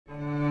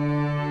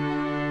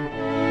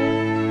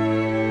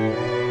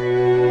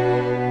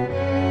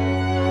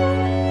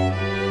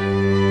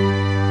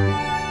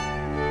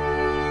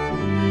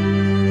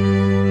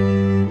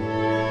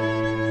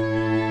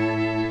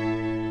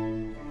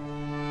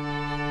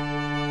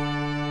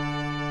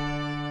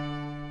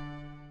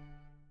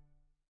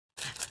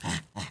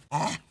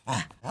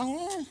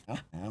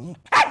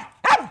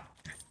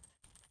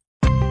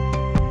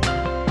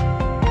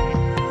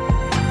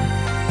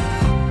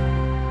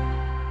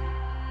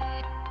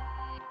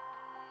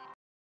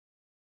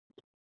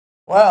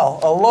Well,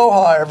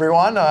 aloha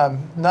everyone.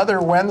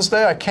 Another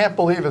Wednesday. I can't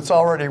believe it's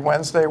already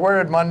Wednesday.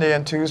 Where did Monday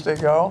and Tuesday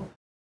go?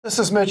 This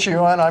is Mitch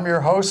Ewan. I'm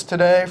your host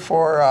today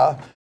for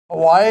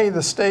Hawaii,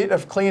 the state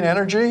of clean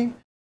energy.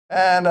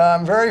 And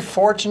I'm very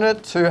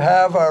fortunate to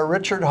have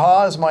Richard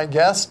Ha as my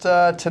guest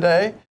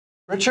today.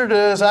 Richard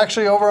is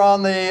actually over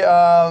on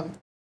the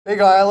Big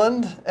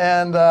Island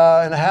and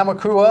in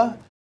Hamakua.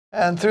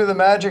 And through the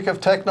magic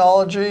of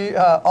technology,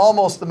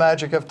 almost the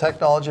magic of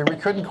technology, we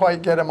couldn't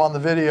quite get him on the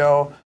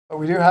video, but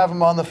we do have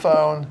him on the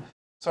phone.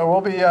 So we'll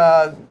be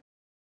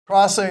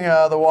crossing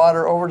the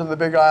water over to the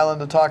Big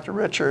Island to talk to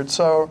Richard.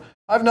 So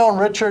I've known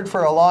Richard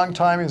for a long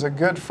time. He's a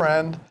good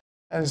friend,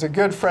 and he's a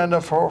good friend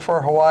for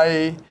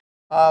Hawaii.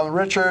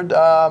 Richard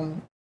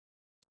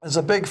is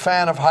a big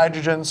fan of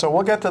hydrogen, so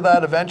we'll get to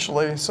that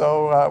eventually,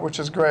 so which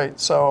is great.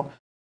 So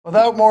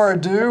without more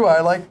ado,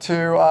 I'd like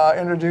to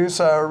introduce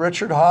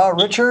Richard Ha.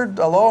 Richard,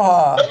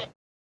 aloha.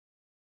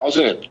 How's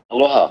it?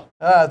 Aloha.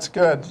 That's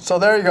good. So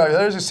there you go.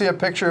 There's you see a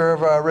picture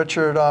of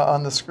Richard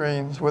on the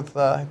screen with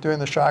doing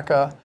the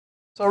shaka.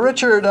 So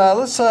Richard,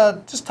 let's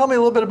just tell me a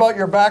little bit about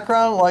your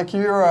background. Like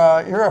you're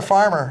a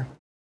farmer,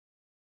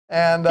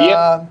 and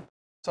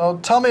so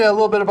tell me a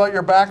little bit about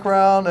your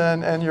background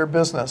and your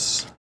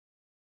business.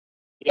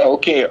 Yeah.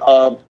 Okay.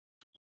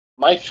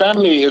 My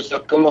family is a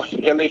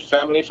Kamohele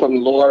family from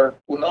Lower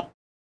Puna,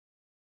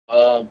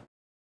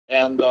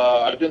 and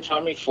I've been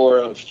farming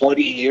for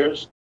 40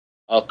 years.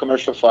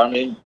 Commercial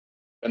farming,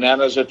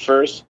 bananas at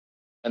first,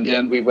 and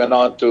then we went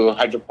on to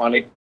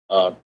hydroponic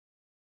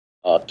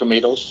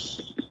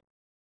tomatoes.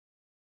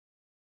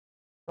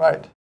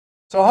 Right.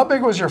 So how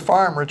big was your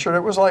farm, Richard?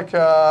 It was like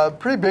a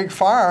pretty big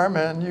farm,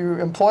 and you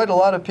employed a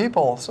lot of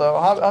people. So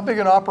how big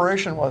an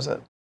operation was it?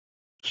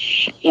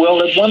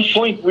 Well, at one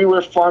point we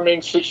were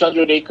farming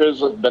 600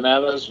 acres of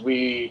bananas.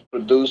 We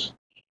produced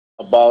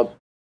about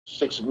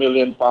 6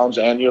 million pounds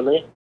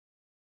annually.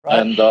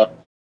 Right.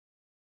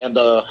 And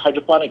the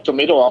hydroponic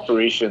tomato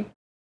operation,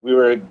 we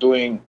were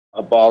doing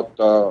about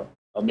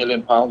 1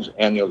 million pounds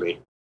annually.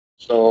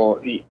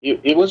 So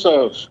it was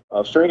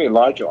a fairly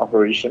large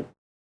operation.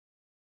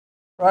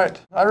 Right.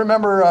 I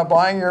remember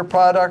buying your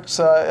products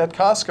at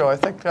Costco. I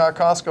think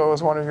Costco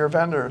was one of your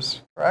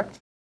vendors, correct?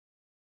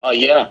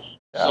 Yeah.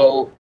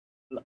 So,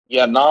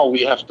 yeah, now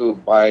we have to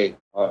buy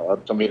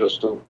tomatoes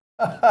too.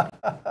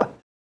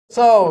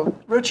 So,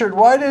 Richard,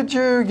 why did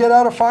you get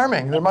out of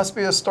farming? There must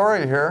be a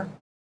story here.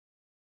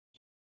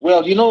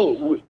 Well, you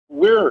know,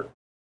 we're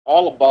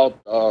all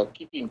about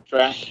keeping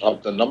track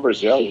of the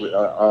numbers. Yeah,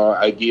 our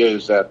idea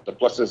is that the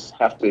pluses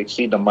have to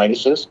exceed the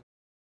minuses,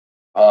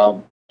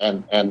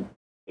 and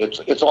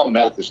it's all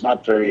math. It's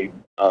not very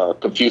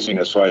confusing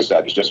as far as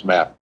that. It's just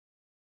math.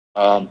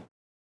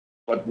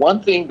 But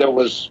one thing that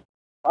was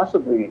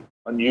possibly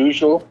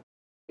unusual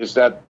is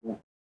that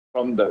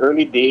from the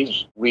early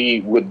days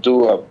we would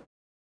do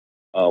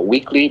a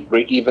weekly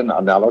break-even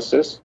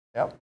analysis.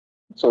 Yep.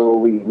 So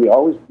we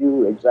always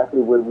knew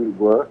exactly where we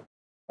were.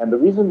 And the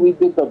reason we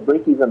did the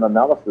break-even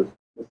analysis,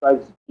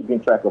 besides keeping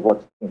track of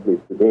what's taking place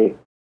today,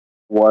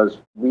 was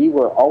we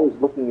were always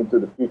looking into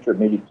the future,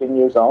 maybe 10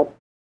 years out,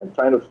 and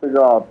trying to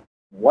figure out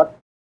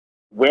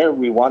where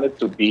we wanted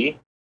to be.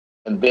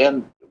 And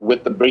then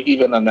with the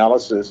break-even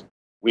analysis,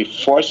 we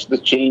forced the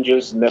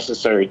changes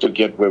necessary to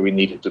get where we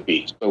needed to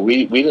be. So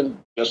we didn't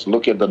just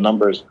look at the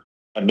numbers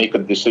and make a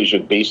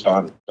decision based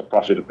on the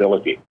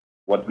profitability.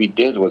 What we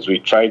did was we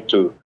tried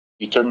to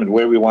determine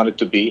where we wanted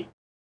to be,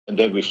 and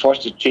then we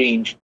forced a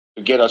change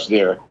to get us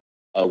there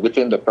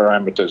within the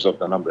parameters of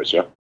the numbers.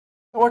 Yeah.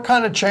 What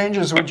kind of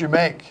changes would you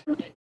make?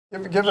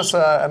 Give us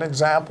an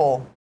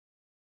example.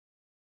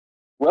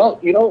 Well,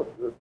 you know,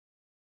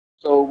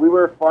 so we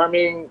were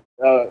farming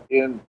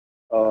in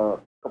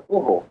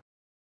Kapuho,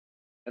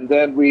 and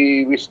then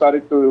we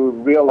started to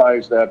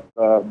realize that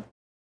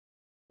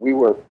we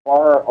were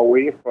far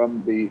away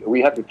from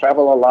we had to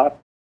travel a lot,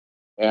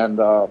 and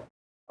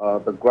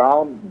the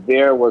ground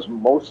there was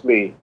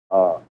mostly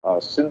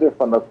cinder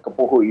from the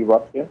Kapuho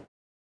eruption,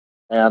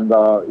 and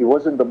it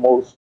wasn't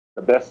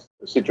the best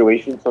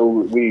situation. So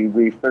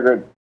we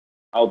figured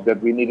out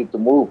that we needed to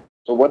move.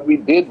 So what we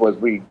did was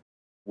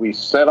we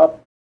set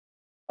up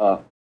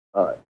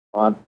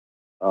on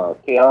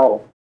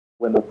KL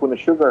when the Puna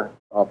sugar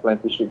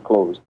plantation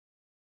closed,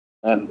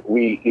 and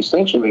we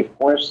essentially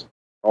forced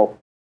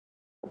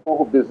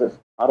Kapuho business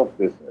out of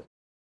business.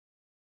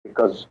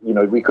 Because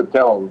we could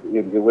tell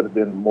it would have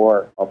been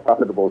more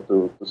profitable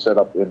to set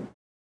up in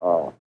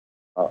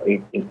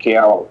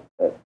KL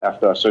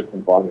after a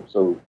certain volume,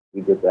 so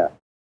we did that.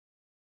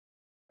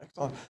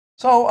 Excellent.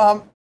 So,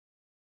 how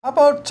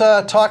about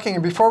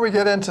talking before we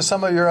get into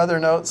some of your other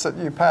notes that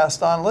you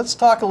passed on? Let's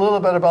talk a little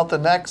bit about the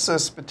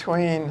nexus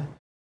between,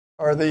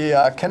 or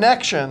the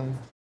connection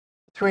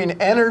between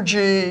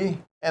energy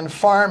and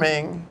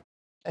farming,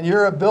 and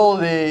your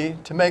ability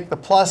to make the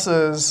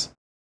pluses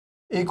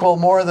equal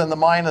more than the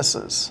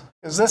minuses.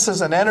 Because this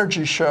is an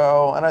energy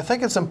show, and I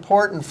think it's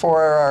important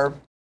for our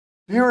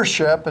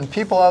viewership and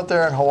people out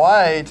there in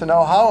Hawaii to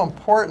know how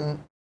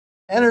important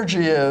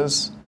energy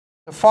is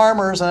to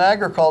farmers and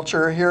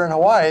agriculture here in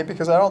Hawaii,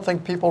 because I don't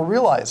think people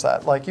realize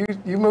that. Like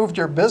you moved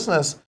your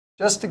business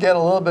just to get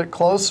a little bit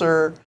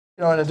closer,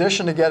 you know, in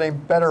addition to getting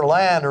better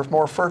land or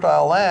more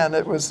fertile land,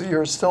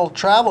 you're still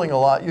traveling a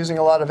lot, using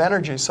a lot of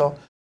energy. So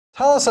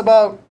tell us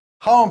about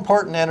how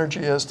important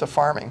energy is to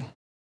farming.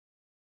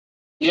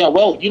 Yeah,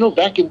 well, you know,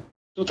 back in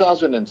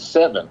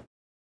 2007,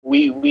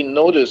 we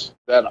noticed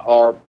that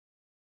our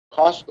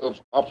cost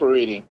of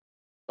operating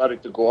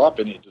started to go up,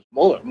 and it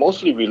was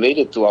mostly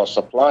related to our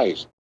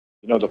supplies.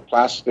 You know, the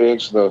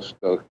plastics,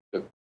 the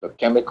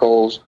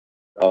chemicals,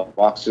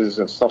 boxes,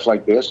 and stuff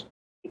like this.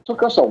 It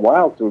took us a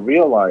while to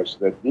realize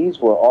that these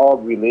were all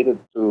related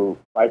to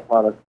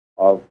byproducts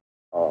of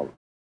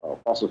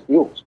fossil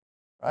fuels.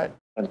 Right.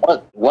 And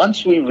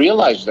once we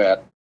realized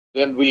that,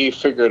 then we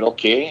figured,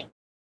 okay,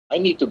 I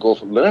need to go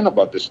learn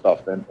about this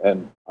stuff.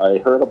 And I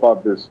heard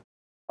about this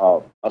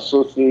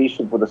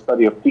Association for the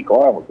Study of Peak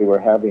Oil. They were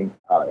having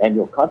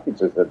annual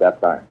conferences at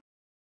that time.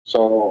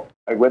 So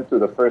I went to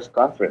the first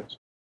conference,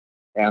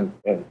 and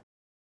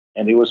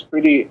it was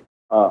pretty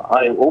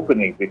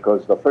eye-opening,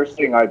 because the first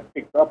thing I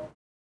picked up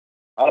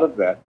out of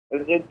that,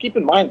 and keep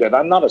in mind that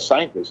I'm not a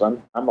scientist,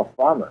 I'm a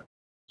farmer.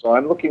 So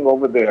I'm looking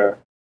over there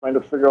trying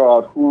to figure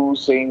out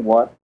who's saying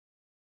what,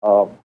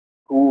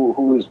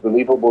 who is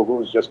believable,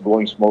 who's just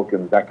blowing smoke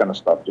and that kind of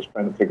stuff, just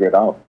trying to figure it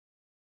out.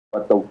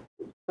 But the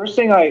first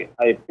thing I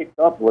picked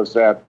up was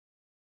that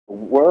the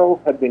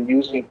world had been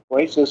using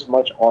twice as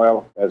much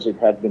oil as it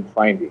had been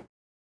finding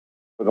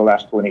for the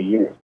last 20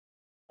 years.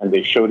 And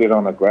they showed it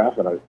on a graph,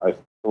 and I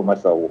told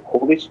myself, well,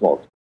 holy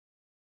smoke,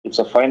 it's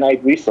a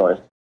finite resource,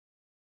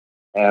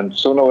 and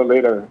sooner or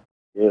later,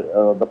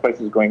 the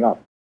price is going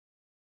up.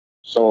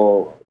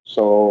 So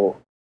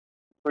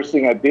first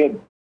thing I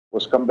did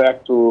was come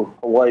back to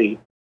Hawaii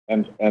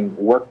and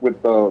work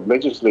with the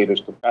legislators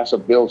to pass a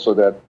bill so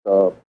that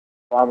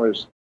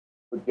farmers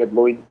would get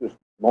low interest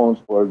loans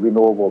for a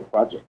renewable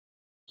project.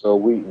 So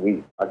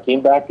I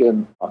came back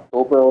in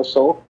October or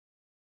so,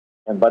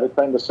 and by the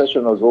time the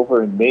session was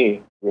over in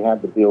May, we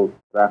had the bill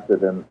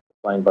drafted and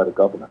signed by the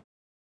governor.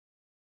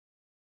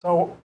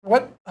 So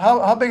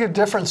how big a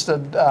difference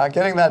did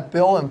getting that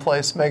bill in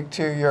place make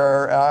to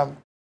your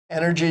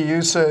energy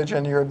usage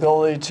and your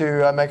ability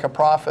to make a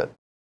profit?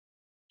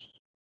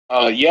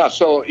 Yeah,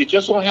 so it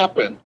just so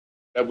happened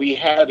that we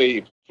had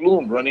a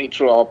flume running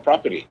through our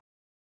property.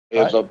 It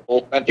was an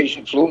old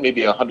plantation flume,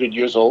 maybe 100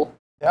 years old.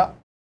 Yeah.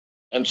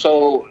 And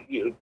so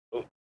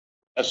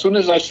as soon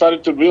as I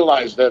started to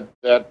realize that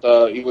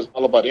it was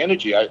all about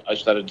energy, I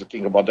started to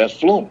think about that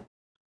flume.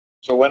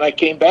 So when I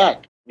came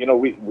back, you know,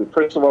 we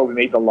first of all, we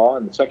made the law,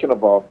 and second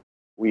of all,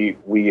 we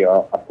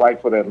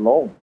applied for that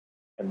loan,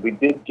 and we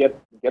did get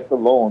the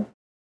loan,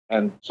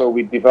 and so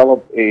we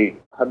developed a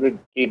 100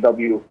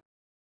 kW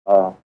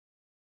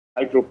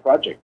hydro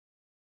project,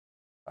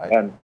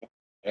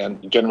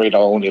 and generate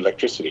our own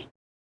electricity.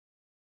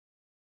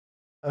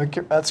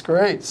 Okay, that's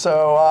great.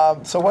 So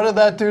so what did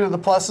that do to the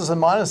pluses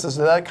and minuses?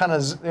 Did that kind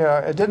of, you know,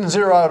 it didn't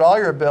zero out all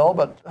your bill,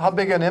 but how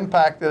big an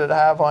impact did it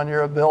have on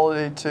your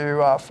ability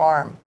to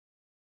farm?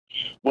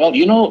 Well,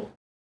 you know,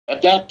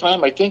 at that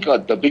time, I think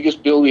the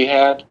biggest bill we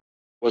had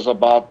was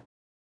about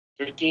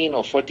 13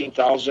 or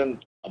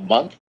 14,000 a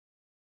month.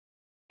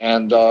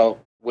 And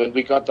when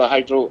we got the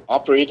hydro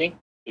operating,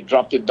 it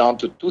dropped it down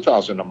to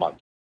 2,000 a month.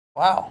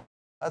 Wow,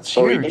 that's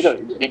so huge.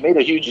 It made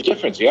a huge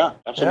difference. Yeah,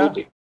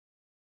 absolutely. Yeah.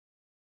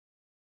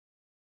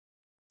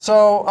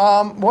 So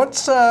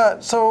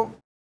so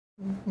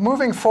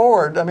moving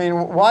forward, I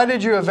mean, why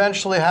did you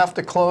eventually have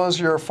to close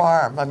your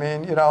farm? I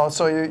mean, you know,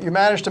 so you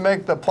managed to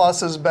make the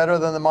pluses better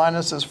than the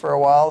minuses for a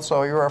while.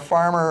 So you were a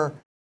farmer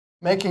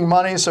making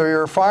money, so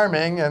you're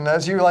farming. And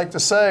as you like to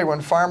say, when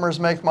farmers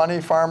make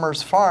money,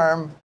 farmers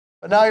farm.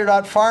 But now you're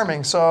not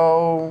farming.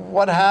 So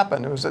what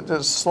happened? Was it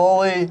just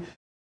slowly, you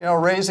know,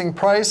 raising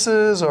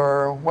prices,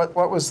 or what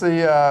was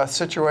the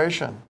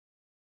situation?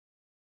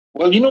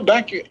 Well, you know,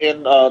 back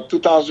in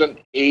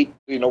 2008,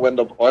 you know, when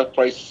the oil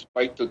price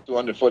spiked to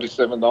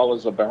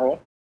 $247 a barrel,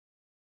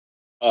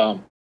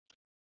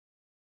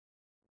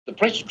 the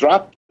price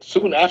dropped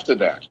soon after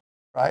that.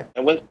 Right.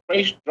 And when the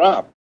price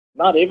dropped,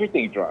 not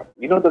everything dropped.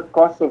 You know, the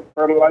cost of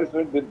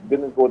fertilizer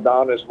didn't go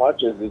down as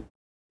much as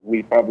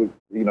we probably,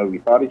 you know, we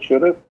thought it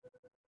should have,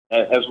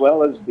 as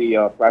well as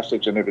the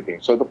plastics and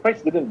everything. So the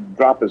price didn't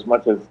drop as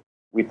much as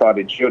we thought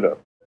it should have.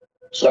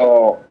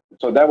 So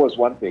that was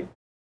one thing.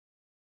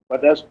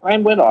 But as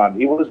time went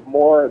on, it was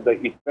more the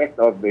effect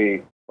of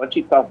the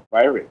punchy tough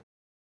virus.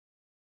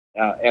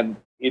 And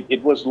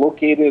it was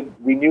located,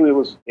 we knew it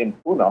was in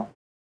Puna.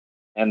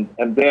 And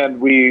then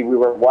we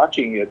were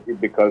watching it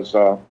because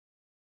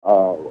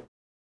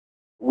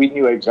we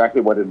knew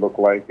exactly what it looked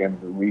like. And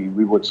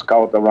we would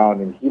scout around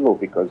in Hilo,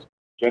 because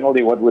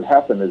generally what would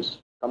happen is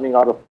coming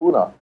out of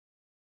Puna,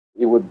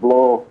 it would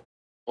blow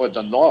toward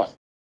the north.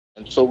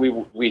 And so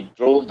we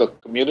drove the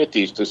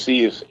communities to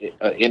see if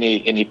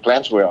any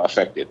plants were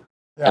affected.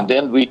 Yeah. And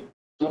then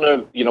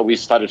we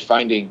started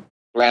finding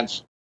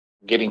plants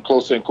getting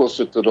closer and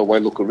closer to the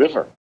Wailuku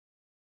River.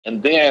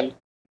 And then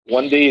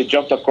one day it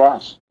jumped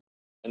across.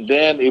 and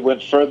then it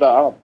went further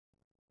up,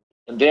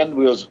 and then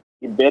we was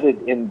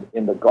embedded in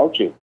the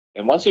gulches.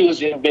 And once it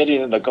was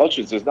embedded in the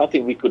gulches, there's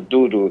nothing we could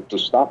do to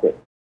stop it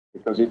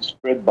because it's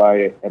spread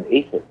by an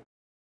aphid.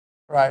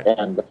 Right.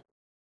 And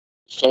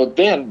so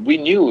then we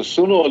knew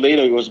sooner or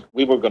later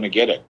we were going to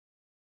get it.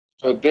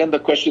 So then the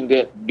question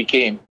that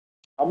became,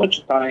 how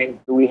much time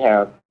do we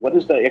have? What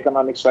does the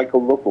economic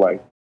cycle look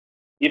like?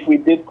 If we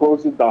did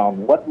close it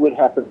down, what would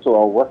happen to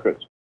our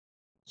workers?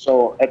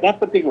 So at that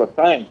particular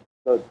time,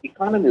 the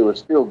economy was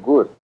still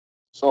good.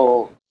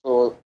 So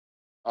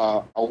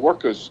our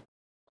workers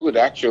could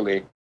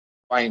actually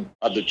find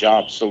other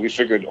jobs. So we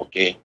figured,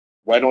 okay,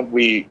 why don't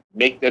we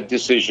make that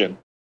decision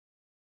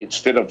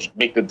instead of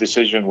make the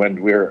decision when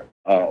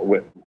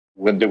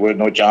when there were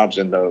no jobs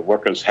and the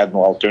workers had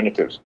no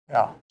alternatives.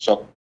 Yeah.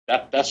 So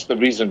that's the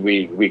reason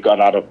we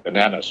got out of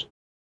bananas.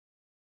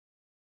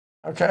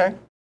 Okay.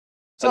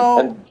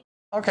 So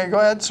okay, go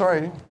ahead.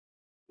 Sorry.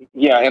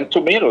 Yeah, and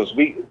tomatoes.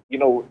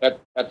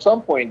 At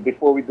some point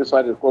before we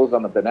decided to close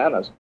on the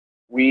bananas,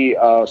 we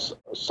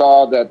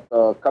saw that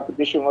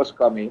competition was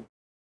coming,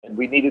 and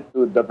we needed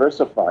to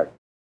diversify.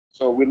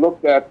 So we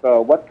looked at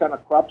what kind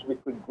of crops we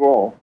could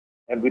grow,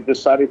 and we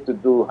decided to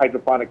do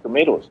hydroponic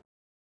tomatoes.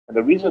 And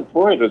the reason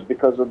for it is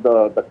because of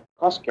the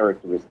cost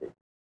characteristic.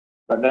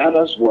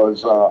 Bananas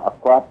was a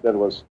crop that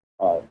was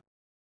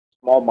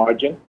small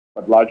margin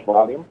but large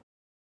volume.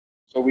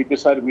 So we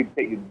decided we'd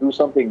do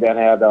something that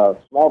had a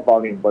small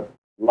volume but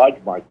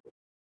large margin,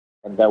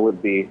 and that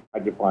would be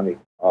hydroponic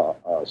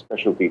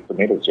specialty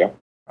tomatoes. Yeah.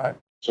 Right.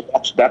 So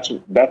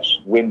that's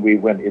when we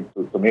went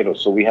into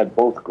tomatoes. So we had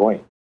both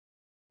going.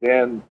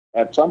 Then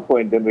at some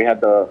point, then we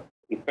had the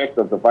effect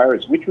of the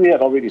virus, which we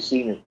had already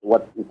seen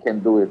what it can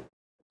do with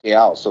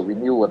KL. So we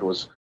knew what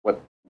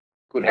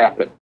could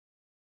happen.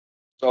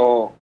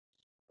 So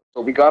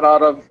we got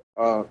out of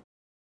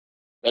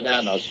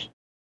bananas,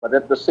 but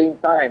at the same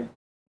time,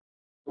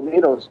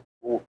 tomatoes.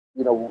 We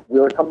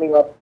were coming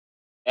up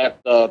at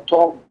the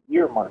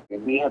 12-year mark,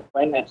 and we had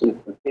financing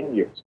for 10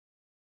 years.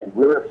 And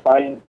we were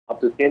fine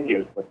up to 10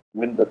 years. But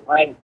when the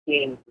time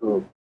came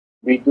to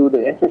redo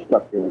the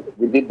infrastructure,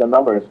 we did the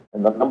numbers,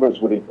 and the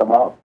numbers wouldn't come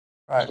out.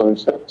 Right. So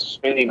instead of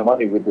spending the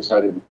money, we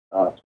decided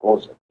to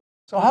close it.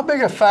 So how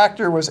big a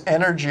factor was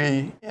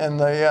energy in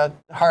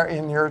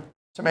in your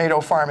tomato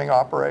farming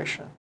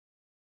operation?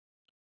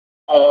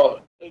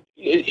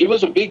 It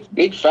was a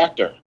big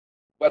factor.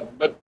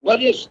 But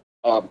what is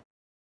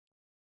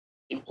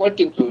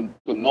important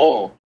to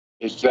know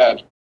is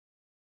that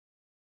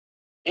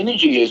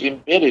energy is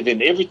embedded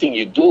in everything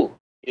you do,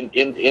 in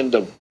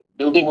the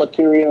building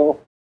material,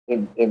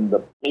 in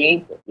the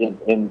paint,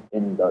 in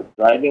the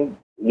driving,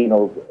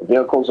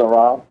 vehicles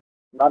around.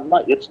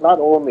 It's not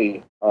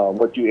only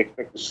what you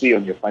expect to see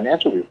on your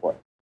financial report.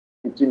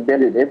 It's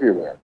embedded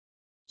everywhere.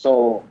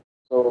 So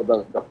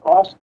the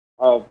cost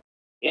of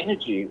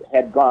energy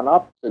had gone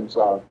up since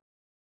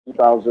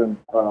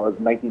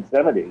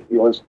 1970. It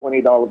was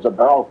 $20 a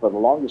barrel for the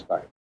longest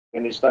time.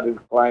 And it started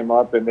to climb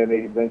up, and then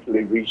it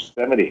eventually reached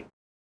 70.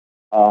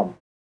 And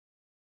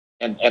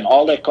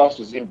all that cost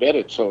is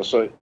embedded. So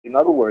in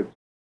other words,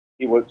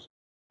 it was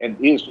and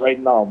is right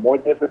now more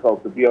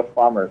difficult to be a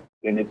farmer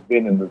than it's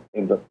been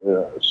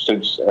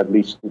since at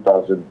least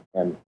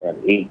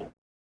 2008.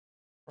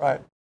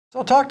 Right.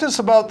 So talk to us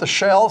about the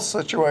shale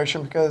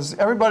situation, because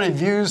everybody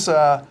views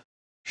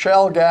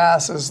shale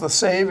gas as the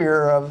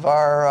savior of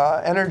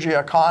our energy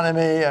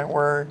economy, and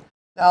we're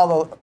now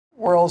the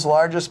world's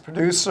largest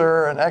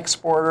producer and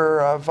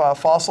exporter of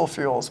fossil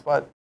fuels.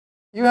 But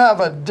you have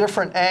a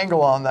different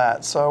angle on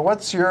that. So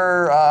what's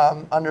your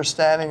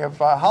understanding of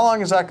how long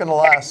is that going to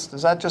last?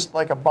 Is that just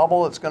like a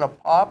bubble that's going to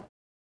pop?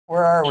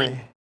 Where are we?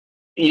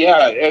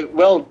 Yeah,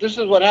 well, this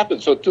is what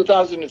happened. So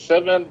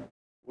 2007,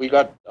 we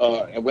got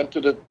I went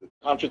to the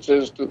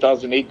conferences.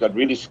 2008, got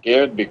really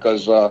scared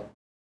because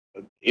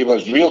it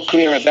was real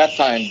clear at that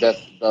time that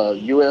the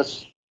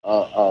U.S.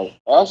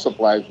 Oil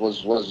supplies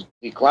was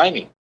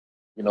declining,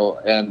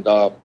 and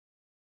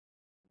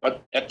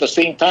but at the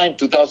same time,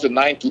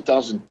 2009,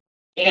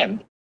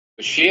 2010,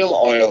 the shale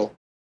oil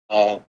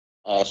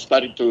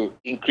started to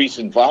increase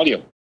in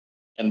volume,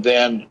 and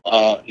then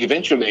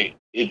eventually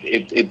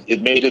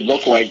it made it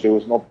look like there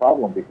was no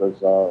problem because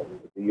the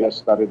U.S.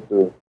 started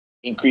to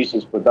increase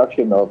its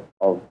production of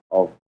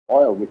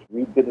oil, which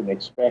we didn't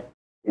expect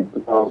in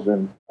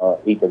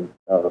 2008 and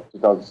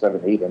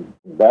 2007, 8, and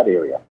in that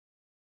area.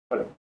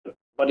 But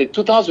in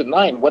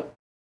 2009, what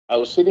I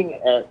was sitting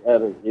at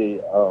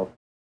a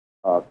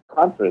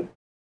conference,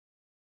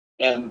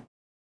 and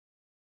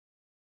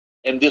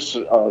this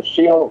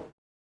shale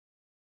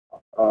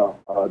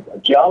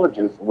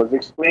geologist was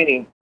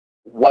explaining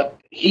what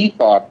he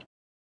thought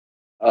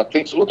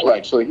things look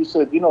like. So he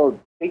said,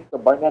 take the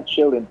Barnett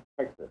Shale in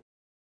Texas.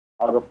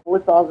 Out of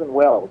 4,000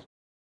 wells,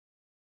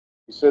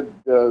 he said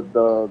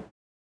the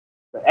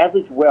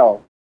average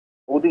well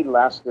only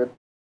lasted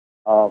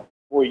 4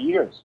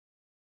 years.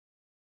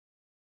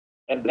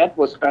 And that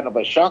was kind of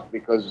a shock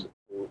because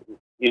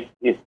if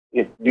it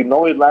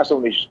lasts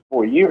only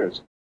 4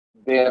 years,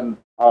 then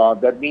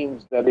that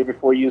means that every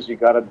 4 years you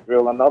got to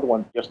drill another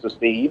one just to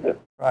stay even.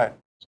 Right.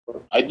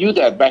 So I knew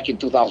that back in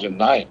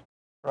 2009.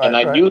 Right, and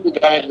I right. knew the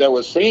guy that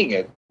was saying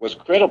it was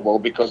credible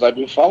because I've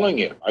been following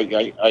it.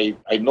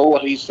 I know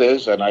what he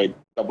says, and I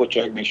double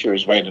check, make sure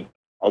he's right, and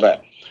all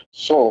that.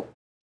 So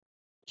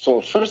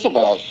first of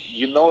all,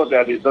 you know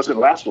that it doesn't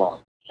last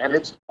long, and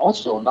it's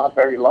also not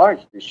very large,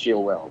 these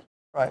shale wells.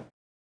 Right.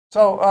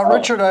 So,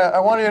 Richard, I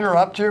want to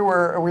interrupt you.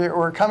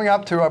 We're coming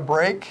up to a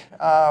break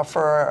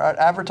for an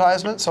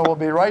advertisement, so we'll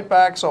be right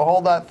back. So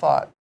hold that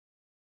thought.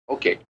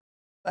 Okay.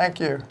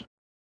 Thank you.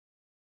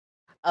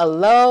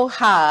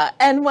 Aloha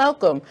and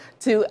welcome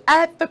to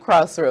At the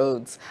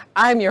Crossroads.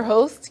 I'm your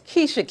host,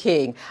 Keisha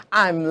King.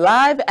 I'm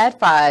live at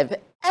 5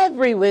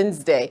 every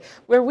Wednesday,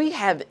 where we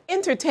have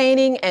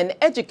entertaining and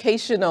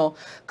educational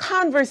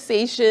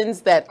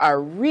conversations that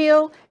are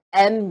real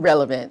and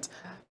relevant,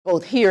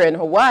 both here in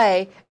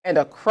Hawaii and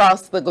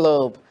across the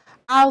globe.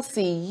 I'll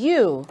see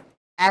you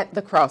at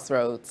the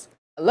Crossroads.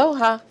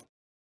 Aloha.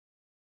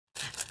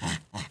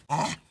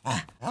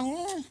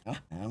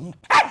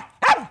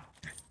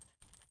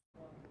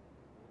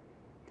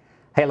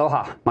 Hey,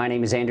 aloha. My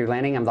name is Andrew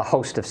Lanning. I'm the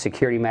host of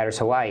Security Matters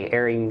Hawaii,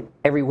 airing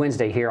every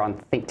Wednesday here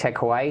on ThinkTech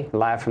Hawaii,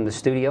 live from the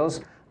studios.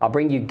 I'll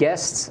bring you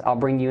guests. I'll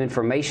bring you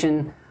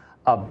information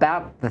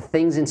about the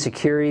things in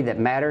security that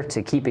matter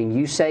to keeping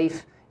you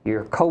safe,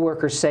 your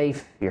coworkers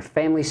safe, your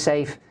family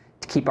safe,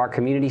 to keep our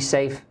community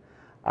safe.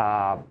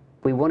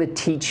 We want to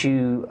teach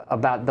you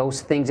about those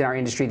things in our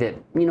industry that,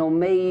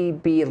 may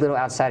be a little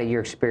outside of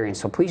your experience.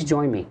 So please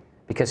join me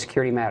because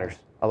security matters.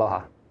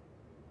 Aloha.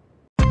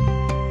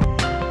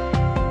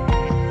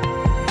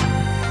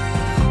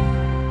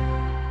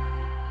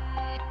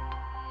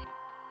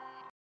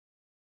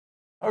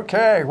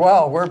 Okay,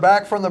 well, we're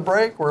back from the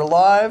break. We're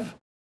live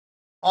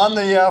on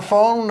the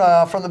phone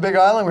from the Big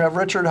Island. We have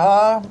Richard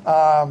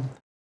Ha,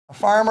 a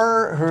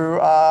farmer who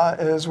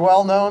is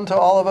well known to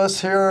all of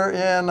us here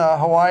in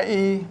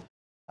Hawaii.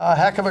 A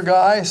heck of a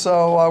guy.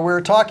 So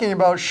we're talking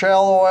about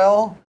shale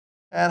oil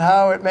and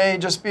how it may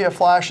just be a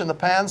flash in the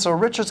pan. So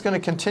Richard's going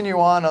to continue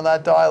on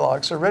that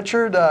dialogue. So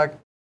Richard,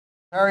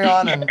 carry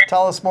on and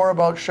tell us more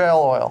about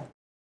shale oil.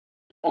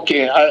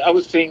 Okay, I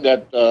was saying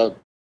that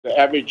the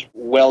average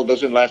well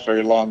doesn't last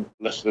very long,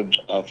 less than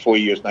 4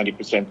 years,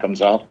 90% comes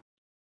out.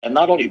 And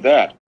not only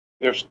that,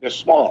 they're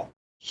small.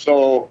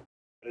 So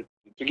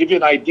to give you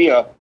an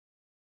idea,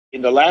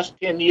 in the last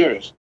 10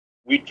 years,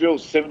 we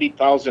drilled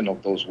 70,000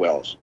 of those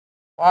wells.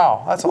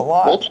 Wow, that's a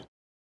lot.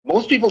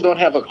 Most people don't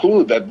have a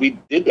clue that we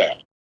did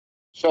that.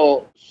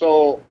 So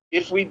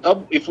if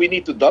we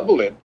need to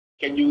double it,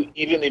 can you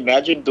even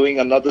imagine doing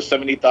another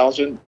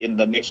 70,000 in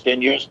the next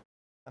 10 years?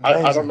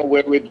 I don't know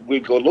where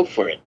we'd go look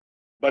for it.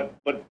 But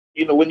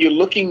when you're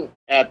looking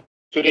at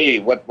today,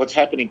 what's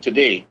happening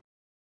today,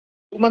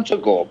 2 months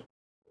ago,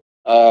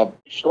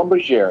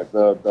 Schlumberger,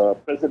 the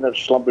president of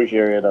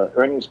Schlumberger at an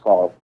earnings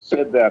call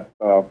said that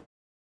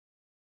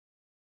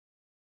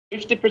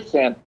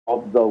 50%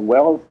 of the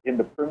wells in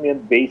the Permian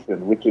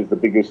Basin, which is the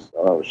biggest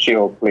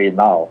shale play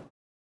now,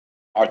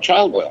 are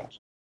child wells.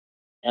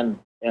 And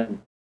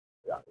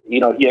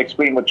he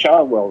explained what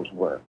child wells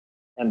were.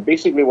 And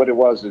basically what it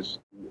was is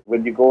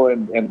when you go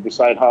and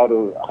decide how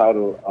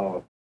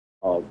to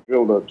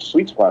drill the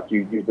sweet spot,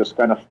 you just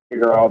kind of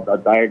figure out a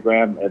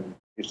diagram and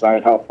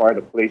decide how far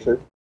to place it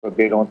so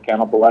they don't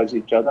cannibalize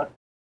each other,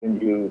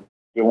 and you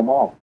drill them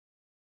all.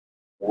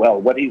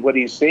 Well, what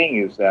he's saying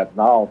is that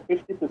now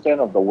 50%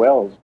 of the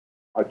wells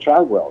are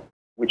child wells,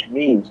 which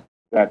means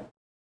that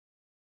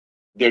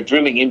they're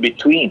drilling in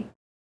between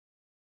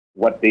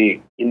what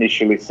they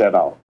initially set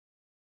out.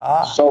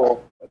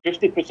 So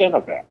 50%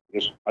 of that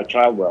are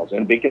child wells,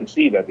 and they can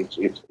see that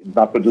it's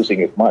not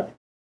producing as much.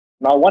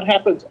 Now, what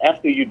happens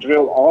after you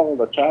drill all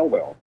the child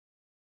wells?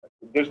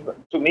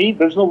 To me,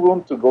 there's no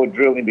room to go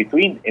drill in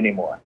between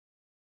anymore.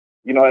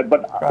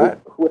 But right.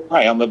 Who am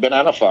I? I'm a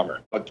banana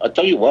farmer. But I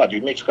tell you what,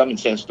 it makes common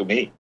sense to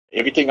me.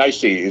 Everything I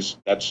see is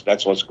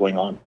that's what's going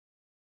on.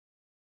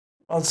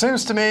 Well, it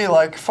seems to me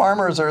like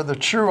farmers are the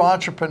true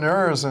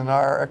entrepreneurs in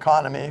our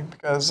economy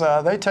because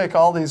they take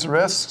all these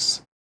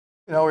risks.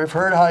 We've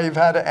heard how you've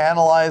had to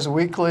analyze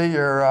weekly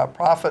your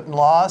profit and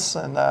loss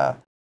and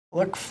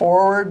look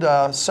forward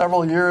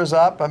several years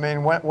up. I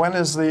mean, when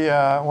is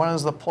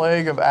the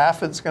plague of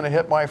aphids going to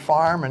hit my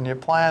farm? And you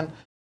plan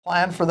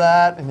for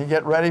that, and you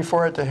get ready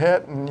for it to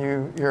hit, and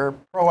you're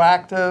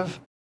proactive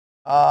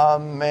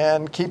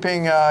and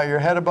keeping your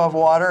head above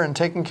water and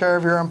taking care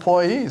of your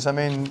employees. I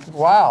mean,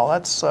 wow,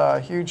 that's a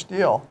huge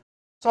deal.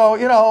 So,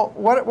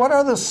 what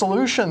are the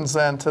solutions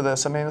then to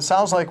this? I mean, it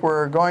sounds like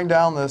we're going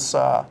down this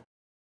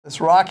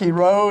rocky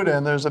road,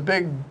 and there's a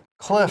big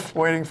cliff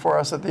waiting for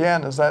us at the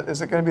end. Is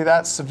it going to be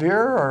that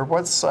severe, or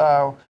what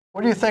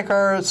do you think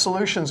are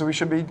solutions we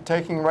should be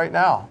taking right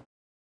now?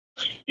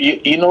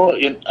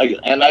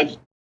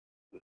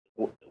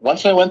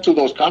 Once I went to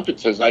those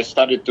conferences, I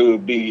started to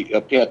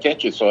pay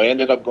attention. So I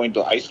ended up going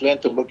to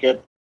Iceland to look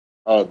at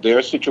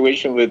their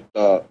situation with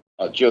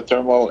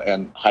geothermal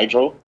and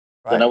hydro.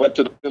 Right. Then I went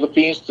to the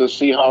Philippines to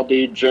see how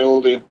they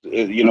drilled it,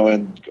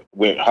 and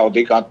how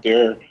they got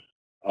their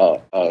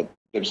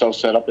themselves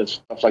set up and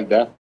stuff like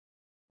that.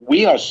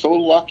 We are so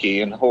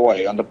lucky in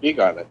Hawaii on the Big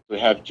Island to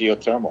have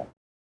geothermal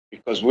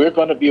because we're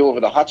going to be over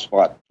the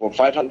hotspot for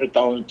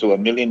 500,000 to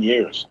 1,000,000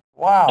 years.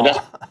 Wow.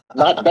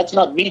 And that's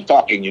not me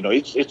talking.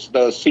 It's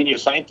the senior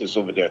scientists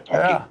over there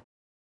talking.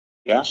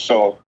 Yeah.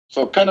 So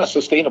kind of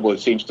sustainable, it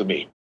seems to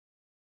me.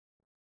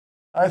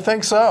 I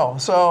think so.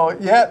 So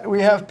yet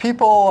we have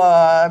people.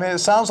 I mean, it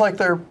sounds like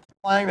they're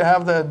planning to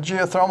have the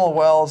geothermal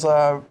wells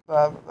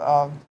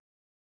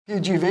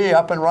PGV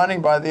up and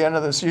running by the end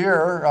of this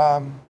year.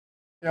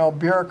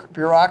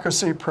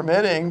 Bureaucracy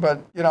permitting,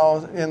 but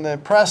in the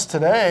press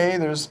today,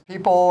 there's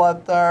people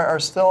that are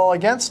still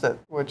against it,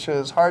 which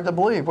is hard to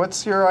believe.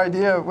 What's your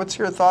idea? What's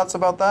your thoughts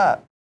about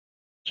that?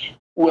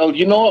 Well,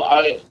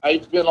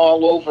 I've been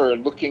all over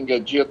looking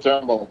at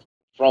geothermal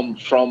from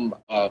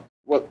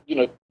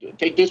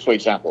take this for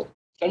example,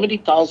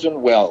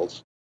 70,000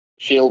 wells,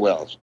 shale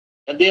wells,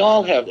 and they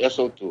all have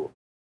SO2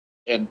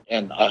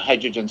 and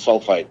hydrogen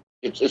sulfide.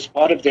 It's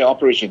part of their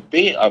operation.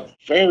 They are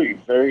very,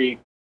 very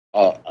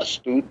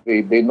astute.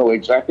 They know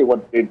exactly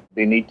what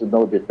they need to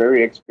know. They're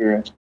very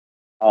experienced.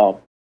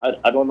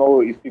 I don't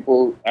know if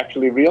people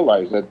actually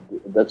realize that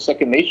that's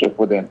second nature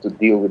for them to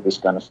deal with this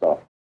kind of stuff.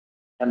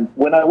 And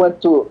when I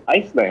went to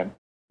Iceland,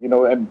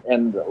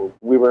 and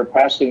we were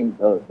passing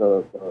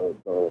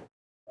the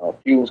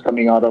fumes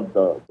coming out of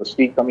the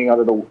steam coming out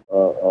of the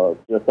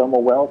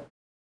geothermal well,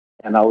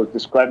 and I was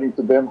describing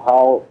to them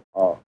how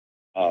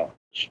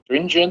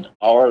stringent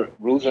our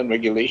rules and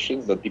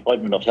regulations, the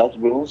Department of Health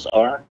rules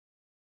are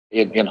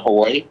in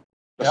Hawaii.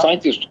 The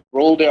scientists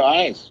rolled their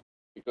eyes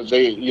because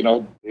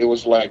it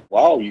was like,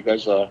 wow, you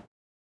guys are,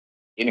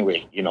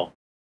 anyway,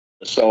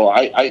 So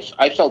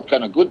I felt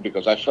kind of good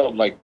because I felt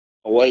like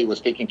Hawaii was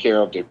taking care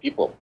of their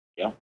people.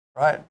 Yeah.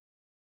 Right.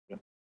 Yeah.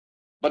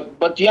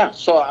 But yeah,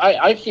 so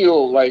I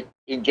feel like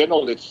in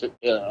general it's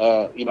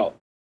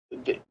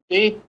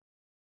they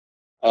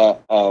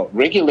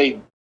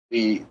regulate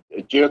the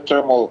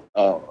geothermal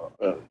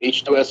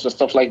H2S and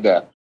stuff like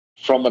that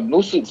from a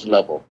nuisance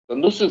level. The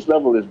nuisance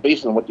level is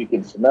based on what you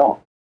can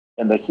smell,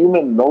 and the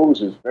human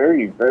nose is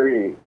very,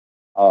 very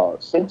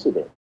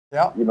sensitive.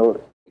 Yeah.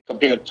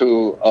 Compared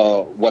to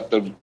what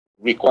the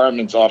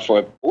requirements are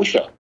for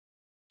OSHA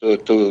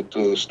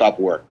to stop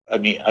work. I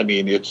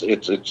mean, it's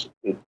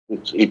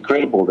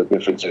incredible the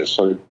difference is.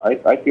 So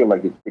I feel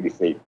like it's pretty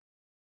safe.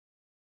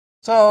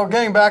 So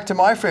getting back to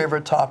my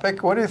favorite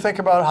topic, what do you think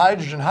about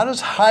hydrogen? How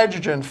does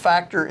hydrogen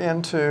factor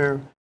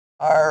into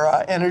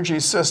our energy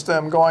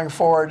system going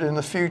forward in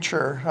the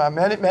future?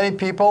 Many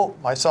people,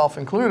 myself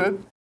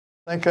included,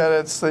 think that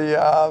it's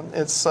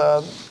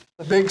the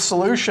big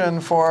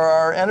solution for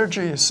our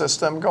energy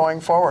system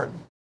going forward.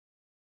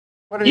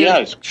 What are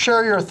you?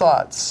 Share your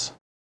thoughts.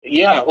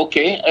 Yeah,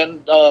 okay.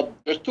 And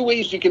there's two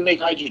ways you can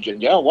make hydrogen.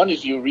 Yeah, one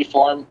is you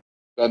reform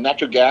the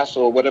natural gas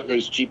or whatever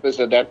is cheapest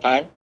at that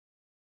time.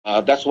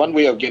 That's one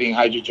way of getting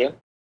hydrogen.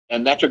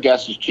 And natural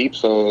gas is cheap,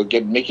 so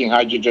making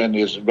hydrogen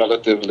is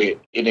relatively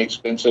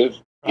inexpensive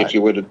if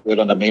you were to do it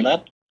on the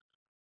mainland.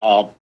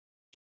 On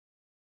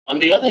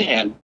the other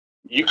hand,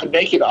 you can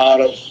make it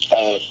out of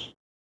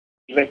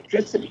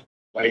electricity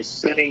by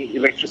sending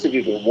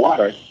electricity to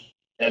water,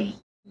 and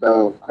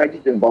the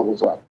hydrogen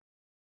bubbles up.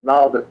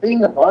 Now, the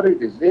thing about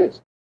it is this: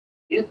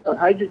 if the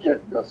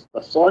hydrogen,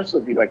 the source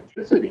of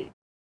electricity,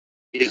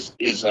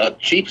 is a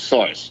cheap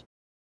source,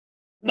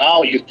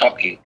 now you're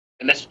talking,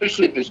 and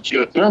especially if it's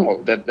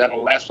geothermal,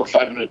 that'll last for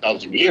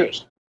 500,000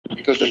 years,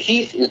 because the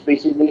heat is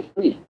basically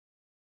free.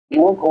 It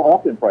won't go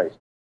up in price.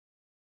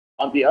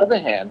 On the other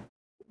hand,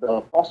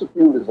 the fossil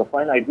fuel is a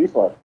finite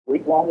resource.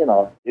 Wait long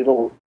enough,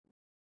 it'll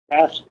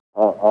pass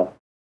the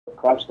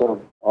cost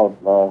of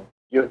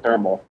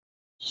geothermal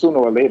sooner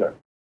or later.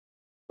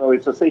 So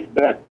it's a safe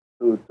bet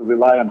to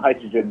rely on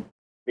hydrogen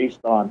based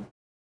on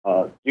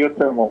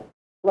geothermal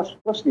plus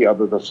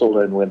the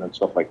solar and wind and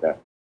stuff like that.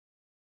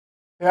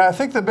 Yeah, I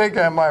think the big,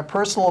 my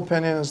personal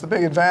opinion is the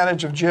big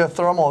advantage of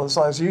geothermal is,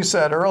 as you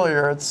said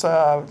earlier, it's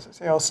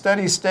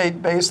steady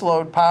state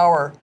baseload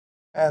power,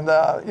 and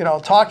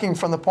talking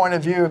from the point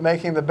of view of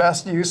making the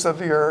best use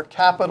of your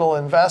capital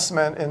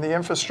investment in the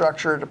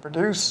infrastructure to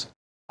produce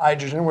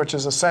hydrogen, which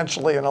is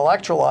essentially an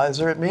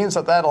electrolyzer. It means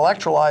that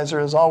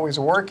electrolyzer is always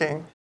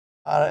working,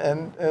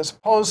 and as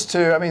opposed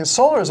to,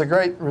 solar is a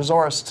great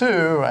resource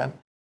too,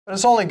 but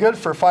it's only good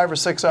for 5 or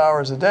 6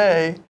 hours a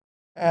day.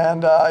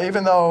 And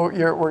even though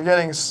we're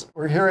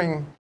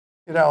hearing,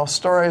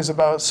 stories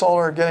about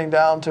solar getting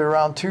down to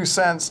around 2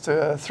 cents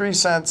to 3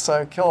 cents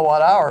a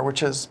kilowatt hour,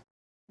 which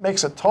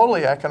makes it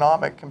totally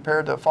economic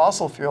compared to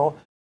fossil fuel.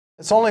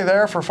 It's only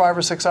there for 5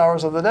 or 6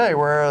 hours of the day,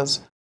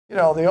 whereas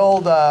the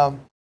old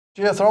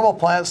geothermal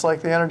plants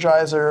like the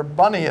Energizer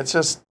Bunny, it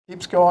just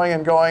keeps going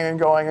and going and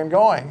going and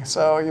going.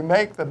 So you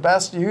make the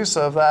best use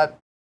of that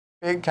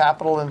big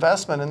capital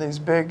investment in these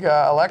big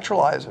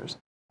electrolyzers.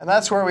 And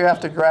that's where we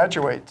have to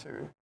graduate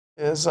to,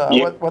 is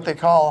what they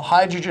call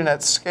hydrogen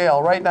at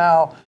scale. Right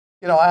now,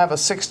 I have a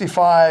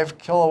 65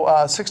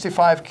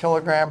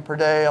 kilogram per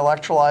day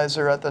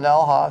electrolyzer at the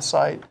Nelha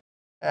site.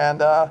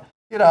 And,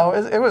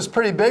 it was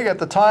pretty big at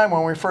the time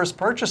when we first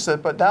purchased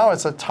it, but now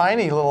it's a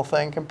tiny little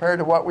thing compared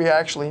to what we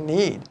actually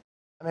need.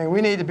 I mean,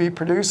 we need to be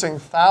producing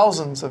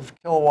thousands of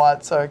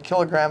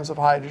kilograms of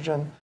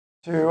hydrogen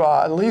to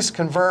at least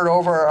convert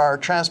over our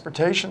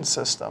transportation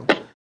system.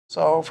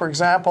 So, for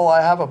example,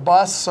 I have a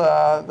bus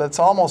that's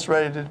almost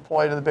ready to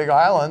deploy to the Big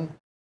Island.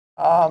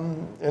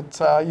 It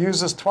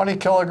uses 20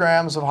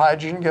 kilograms of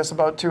hydrogen, gets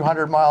about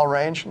 200-mile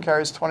range, and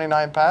carries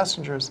 29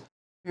 passengers.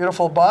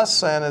 Beautiful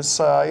bus, and it's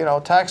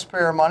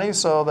taxpayer money,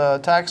 so the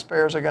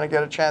taxpayers are going to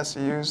get a chance to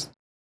use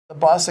the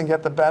bus and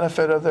get the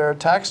benefit of their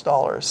tax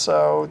dollars.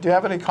 So, do you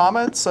have any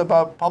comments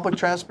about public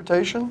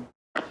transportation?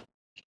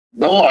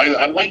 No,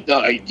 I like the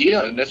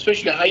idea, and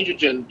especially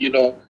hydrogen.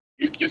 You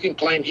can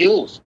climb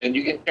hills and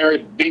you can carry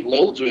big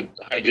loads with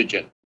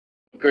hydrogen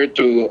compared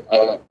to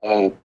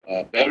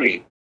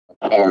battery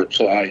power.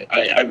 So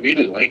I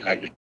really like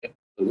hydrogen.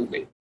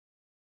 Absolutely.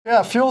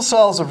 Yeah, fuel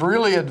cells have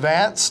really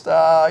advanced. When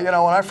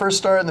I first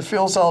started in the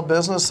fuel cell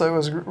business, it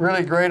was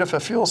really great if a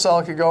fuel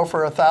cell could go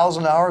for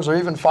 1,000 hours or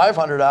even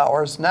 500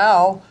 hours.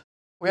 Now,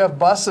 we have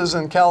buses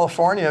in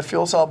California,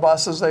 fuel cell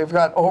buses. They've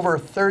got over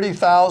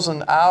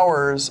 30,000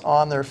 hours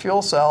on their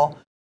fuel cell,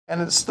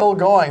 and it's still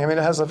going. I mean,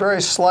 it has a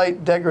very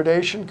slight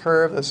degradation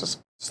curve that's just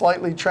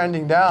slightly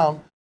trending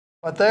down,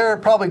 but they're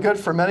probably good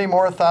for many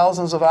more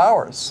thousands of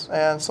hours.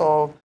 And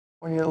so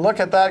when you look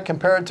at that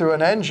compared to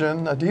an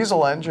engine, a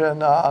diesel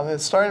engine,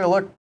 it's starting to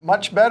look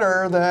much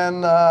better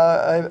than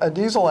a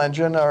diesel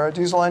engine or a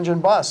diesel engine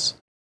bus.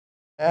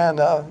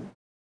 And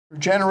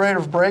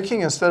regenerative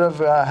braking, instead of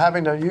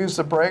having to use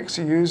the brakes,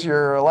 you use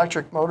your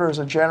electric motor as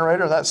a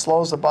generator. That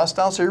slows the bus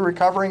down, so you're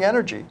recovering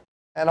energy.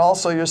 And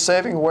also you're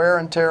saving wear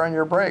and tear on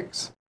your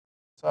brakes.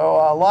 So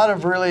a lot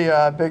of really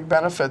big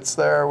benefits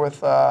there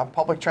with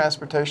public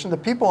transportation. The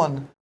people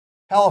in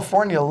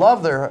California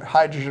love their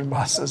hydrogen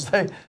buses.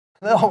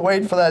 They'll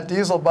wait for that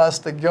diesel bus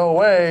to go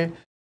away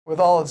with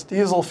all its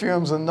diesel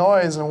fumes and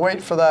noise and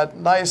wait for that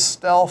nice,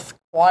 stealth,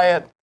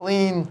 quiet,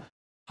 clean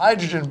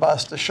hydrogen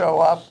bus to show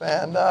up.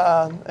 And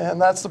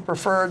that's the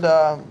preferred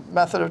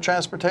method of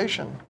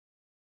transportation.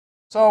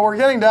 So we're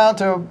getting down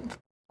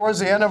towards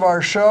the end of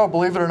our show.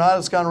 Believe it or not,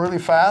 it's gone really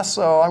fast.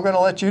 So I'm going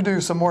to let you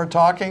do some more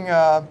talking.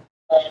 I'd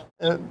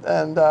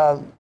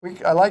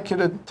like you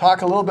to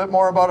talk a little bit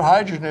more about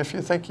hydrogen if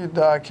you think you'd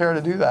care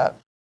to do that.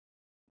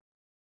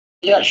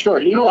 Yeah, sure.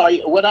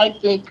 What I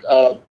think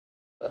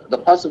the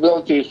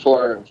possibility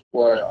for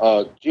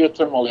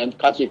geothermal and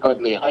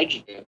consequently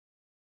hydrogen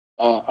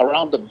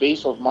around the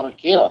base of Mauna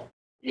Kea,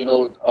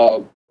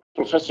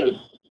 Professor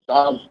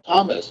Don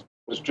Thomas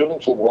was drilling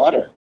for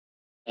water,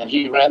 and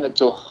he ran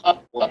into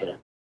hot water,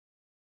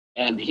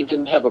 and he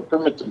didn't have a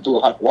permit to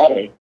do hot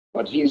water,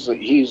 but he's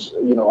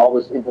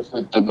always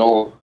interested to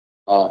know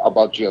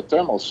about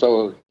geothermal.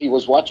 So he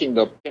was watching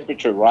the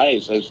temperature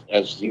rise as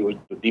the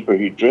deeper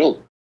he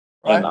drilled.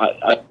 Right.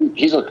 And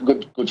he's a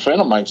good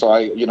friend of mine, so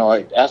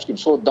I asked him,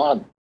 so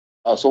Don,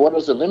 so what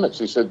are the limits?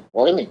 He said,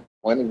 boiling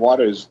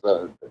water is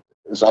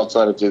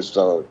outside of his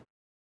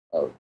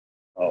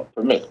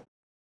permit.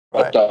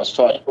 Right. But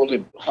so I told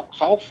him,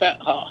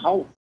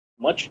 how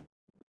much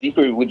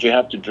deeper would you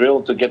have to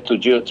drill to get to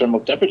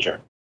geothermal temperature?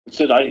 He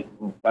said,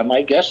 by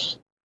my guess,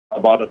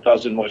 about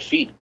 1,000 more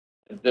feet.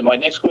 And then my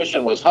next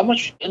question was, how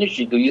much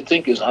energy do you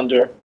think is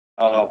under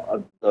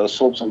the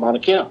slopes of Mauna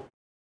Kea?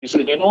 He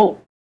said,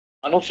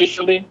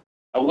 unofficially,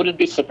 I wouldn't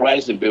be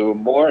surprised if there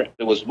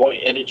was more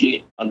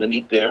energy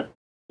underneath there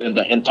than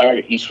the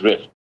entire East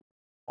Rift.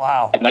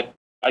 Wow. And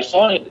I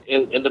saw it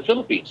in the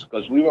Philippines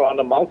because we were on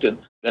a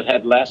mountain that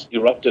had last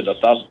erupted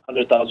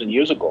 100,000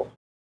 years ago.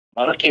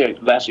 Mauna Kea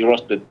last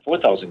erupted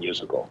 4,000 years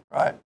ago.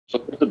 Right. So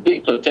there's a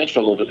big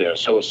potential over there.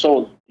 So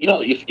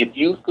if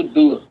you could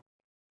do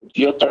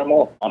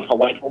geothermal on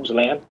Hawaiian Homes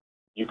land,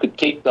 you could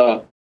take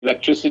the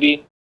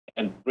electricity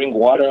and bring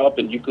water up,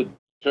 and you could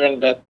turn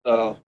that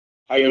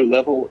higher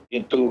level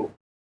into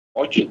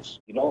orchards,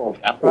 of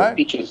apple,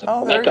 peaches.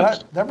 Oh, there you go.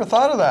 Never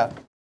thought of that.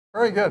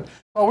 Very good.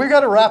 Well, we got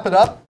to wrap it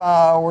up.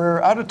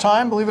 We're out of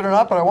time, believe it or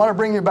not, but I want to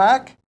bring you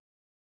back,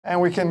 and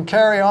we can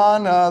carry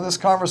on this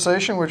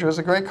conversation, which was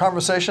a great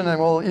conversation, and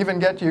we'll even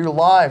get you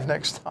live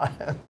next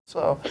time.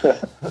 So,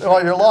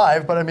 well, you're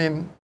live, but I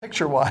mean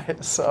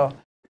picture-wise.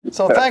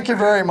 So thank you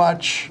very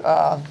much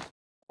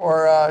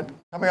for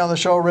coming on the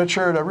show,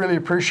 Richard. I really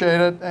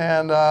appreciate it,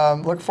 and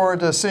look forward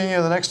to seeing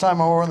you the next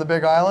time over on the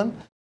Big Island.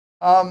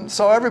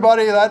 So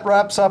everybody, that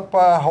wraps up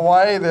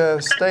Hawaii, the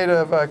state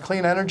of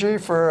clean energy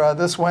for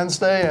this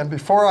Wednesday. And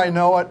before I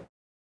know it,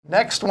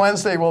 next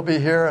Wednesday we'll be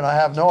here, and I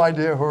have no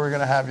idea who we're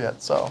going to have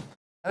yet. So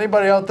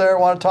anybody out there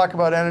want to talk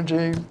about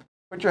energy,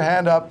 put your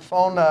hand up,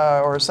 phone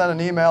or send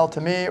an email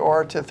to me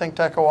or to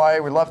ThinkTech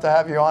Hawaii. We'd love to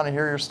have you on and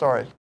hear your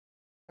story.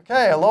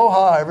 Okay,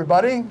 aloha,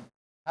 everybody.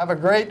 Have a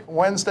great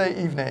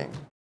Wednesday evening.